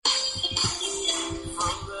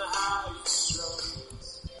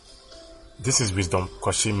This is Wisdom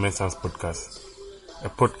Kwasi Mensah's podcast, a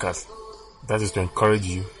podcast that is to encourage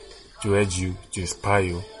you, to urge you, to inspire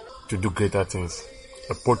you, to do greater things.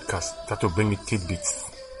 A podcast that will bring you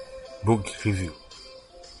tidbits, book review,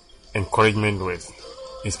 encouragement words,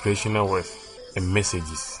 inspirational words, and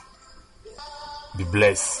messages. Be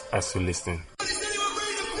blessed as you listen.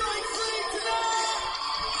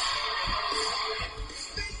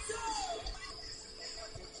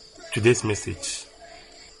 Today's message: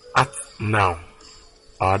 act now,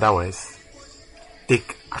 or otherwise,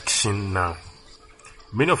 take action now.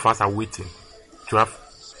 Many of us are waiting to have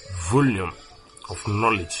volume of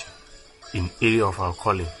knowledge in area of our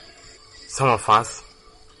calling. Some of us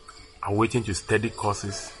are waiting to study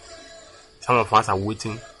courses. Some of us are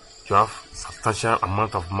waiting to have substantial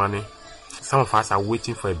amount of money. Some of us are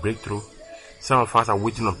waiting for a breakthrough. Some of us are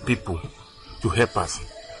waiting on people to help us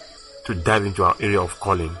to dive into our area of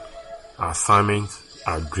calling, our assignments,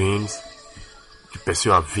 our dreams, to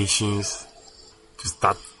pursue our visions, to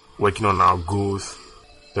start working on our goals.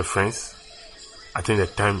 But friends, I think the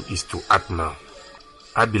time is to act now.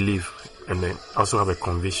 I believe, and I also have a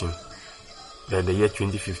conviction, that in the year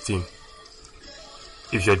 2015,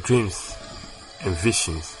 if your dreams and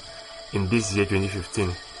visions in this year 2015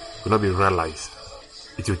 will not be realized,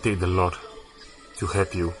 it will take the Lord to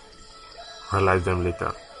help you realize them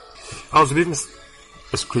later. I was reading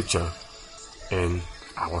a scripture and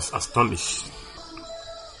I was astonished.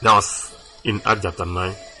 That was in Acts chapter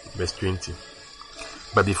 9, verse 20.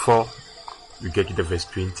 But before we get to the verse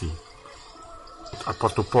 20,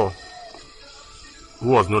 Apostle Paul, who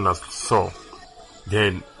was known as Saul,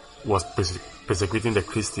 then was persecuting the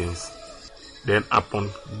Christians. Then upon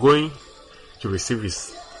going to receive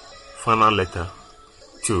his final letter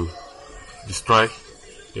to destroy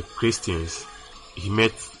the Christians, he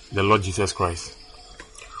met the Lord Jesus Christ,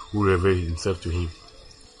 who revealed himself to him.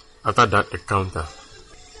 After that encounter,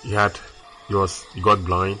 he got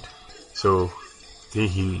blind, so then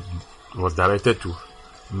he was directed to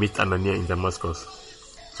meet Ananias in Damascus.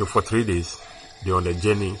 So for 3 days, they were on the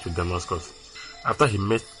journey to Damascus. After he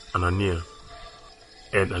met Ananias,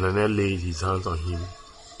 and Ananias laid his hands on him,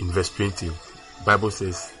 in verse 20, the Bible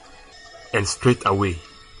says, and straight away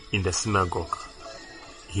in the synagogue,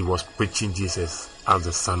 he was preaching Jesus as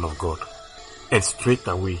the Son of God. And straight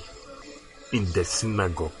away in the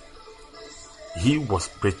synagogue, he was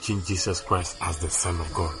preaching Jesus Christ as the Son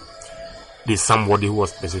of God. There's somebody who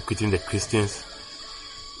was persecuting the Christians.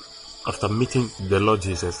 After meeting the Lord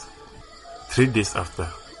Jesus, 3 days after,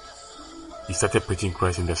 he started preaching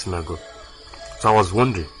Christ in the synagogue. So I was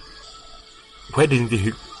wondering, why didn't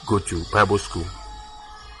he go to Bible school?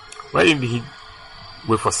 Why didn't he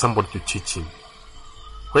wait for somebody to teach him?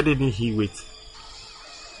 Why didn't he wait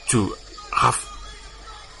to have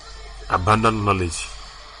abundant knowledge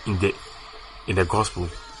in the gospel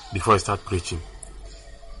before he started preaching?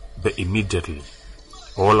 But immediately,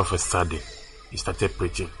 all of a sudden, he started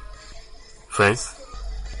preaching. Friends,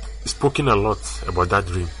 he's spoken a lot about that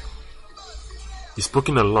dream. He's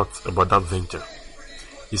spoken a lot about that venture.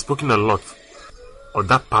 He's spoken a lot of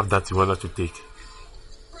that path that he wanted to take.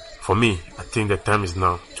 For me, I think the time is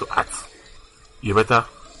now to act. You better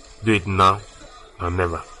do it now or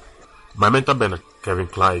never. My mentor, Bernard Kevin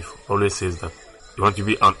Clive, always says that you want to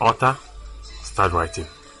be an author, start writing.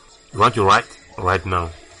 You want to write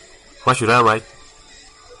now. What should I write?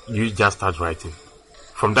 You just start writing.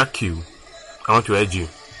 From that cue, I want to urge you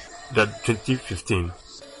that 2015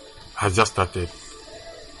 has just started,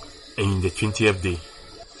 and in the 20th day,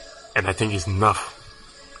 and I think it's enough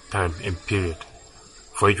time and period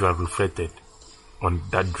for you to have reflected on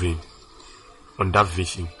that dream, on that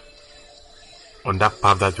vision, on that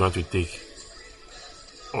path that you want to take,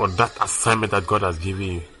 on that assignment that God has given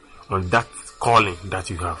you, on that calling that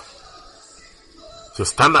you have. So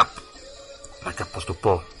stand up like Apostle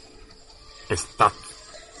Paul and start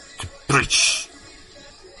to preach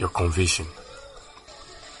your conviction.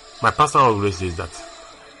 My pastor always says that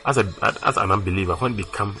as an unbeliever, when you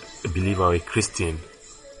become a believer or a Christian,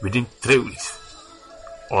 within 3 weeks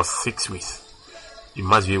or 6 weeks, you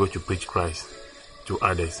must be able to preach Christ to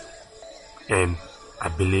others. And I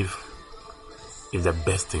believe it's the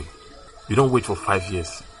best thing. You don't wait for 5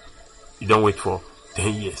 years. You don't wait for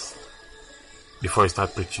 10 years before you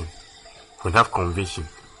start preaching. When you have conviction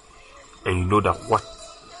and you know that what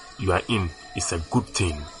you are in is a good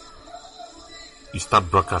thing, you start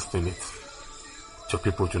broadcasting it to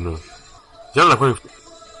people to know. Just like when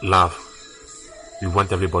we love, we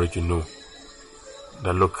want everybody to know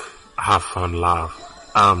that look, I have found love.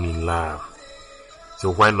 I'm in love.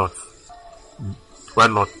 So why not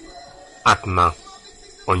Act now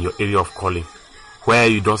on your area of calling, where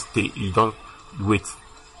you don't wait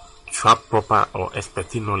to have proper or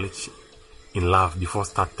expertise knowledge in love before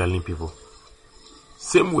start telling people.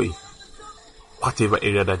 Same way, whatever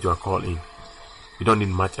area that you are called in, you don't need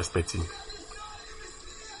much expertise.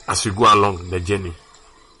 As you go along the journey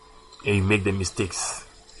and you make the mistakes,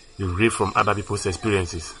 you read from other people's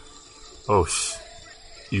experiences,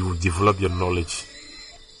 you will develop your knowledge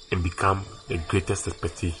and become the greatest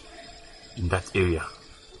expertise in that area.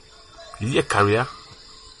 Is it a career?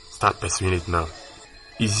 Start pursuing it now.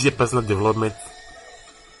 Is it a personal development?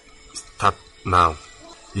 Start now.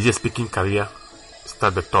 Is it a speaking career?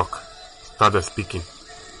 Start the talk. Start the speaking.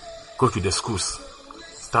 Go to the schools.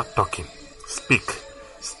 Start talking. Speak.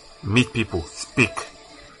 Meet people. Speak.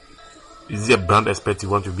 Is it a brand expert you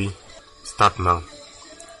want to be? Start now.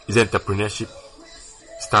 Is it entrepreneurship?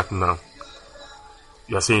 Start now.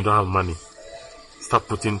 You are saying you don't have money. Start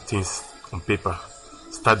putting things on paper.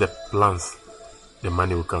 Start the plans. The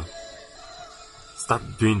money will come. Start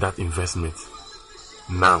doing that investment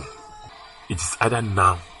now. It is either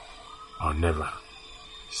now or never.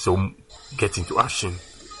 So get into action.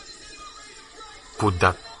 Put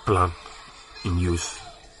that plan in use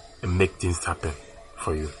and make things happen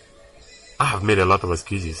for you. I have made a lot of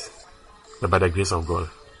excuses, but by the grace of God,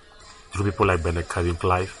 through people like Bernard Calvin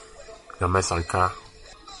Clive, Nyame Sankar,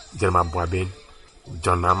 Jeremiah Boabin,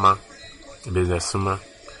 John Nama, Business Suma,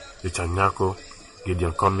 Richard Nyako,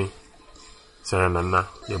 Gideon Komi, Sarah Nana,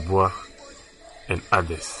 Yeboah, and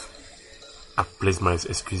others. I've placed my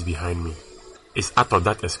excuse behind me. It's out of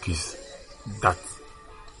that excuse that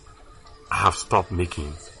I have stopped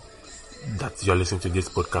making, that you're listening to this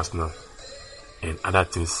podcast now, and other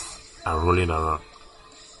things are rolling around.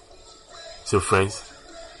 So friends,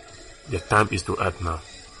 the time is to act now.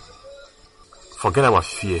 Forget about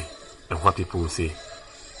fear and what people will say.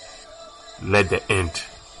 Let the end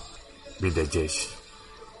be the judge.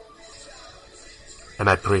 And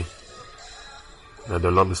I pray that the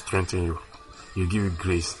Lord will strengthen you. He'll give you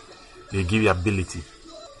grace. He'll give you ability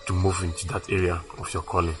to move into that area of your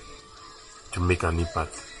calling, to make an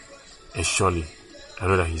impact. And surely, I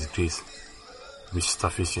know that His grace will be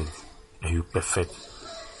sufficient and He will perfect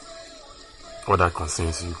all that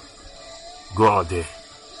concerns you. Go out there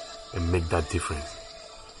and make that difference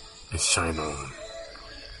and shine on.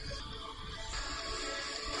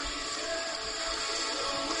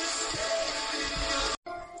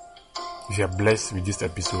 If you are blessed with this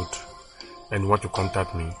episode and want to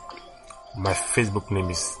contact me, my Facebook name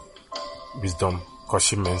is Wisdom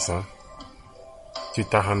Koshi Mensah.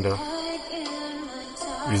 Twitter handle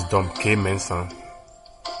Wisdom K Mensah.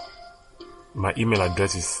 My email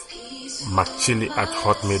address is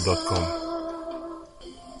macchili@hotmail.com.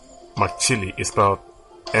 Macchili is spelled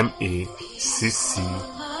MacChilai.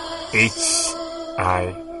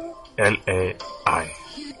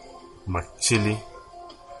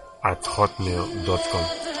 Macchili@hotmail.com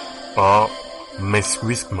or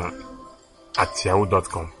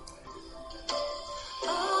mesquisma@yahoo.com.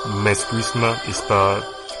 Mesquisma is spelled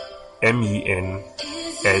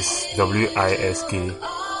MENSWISKMA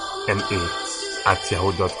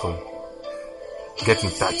 @yahoo.com. Get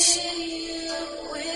in touch.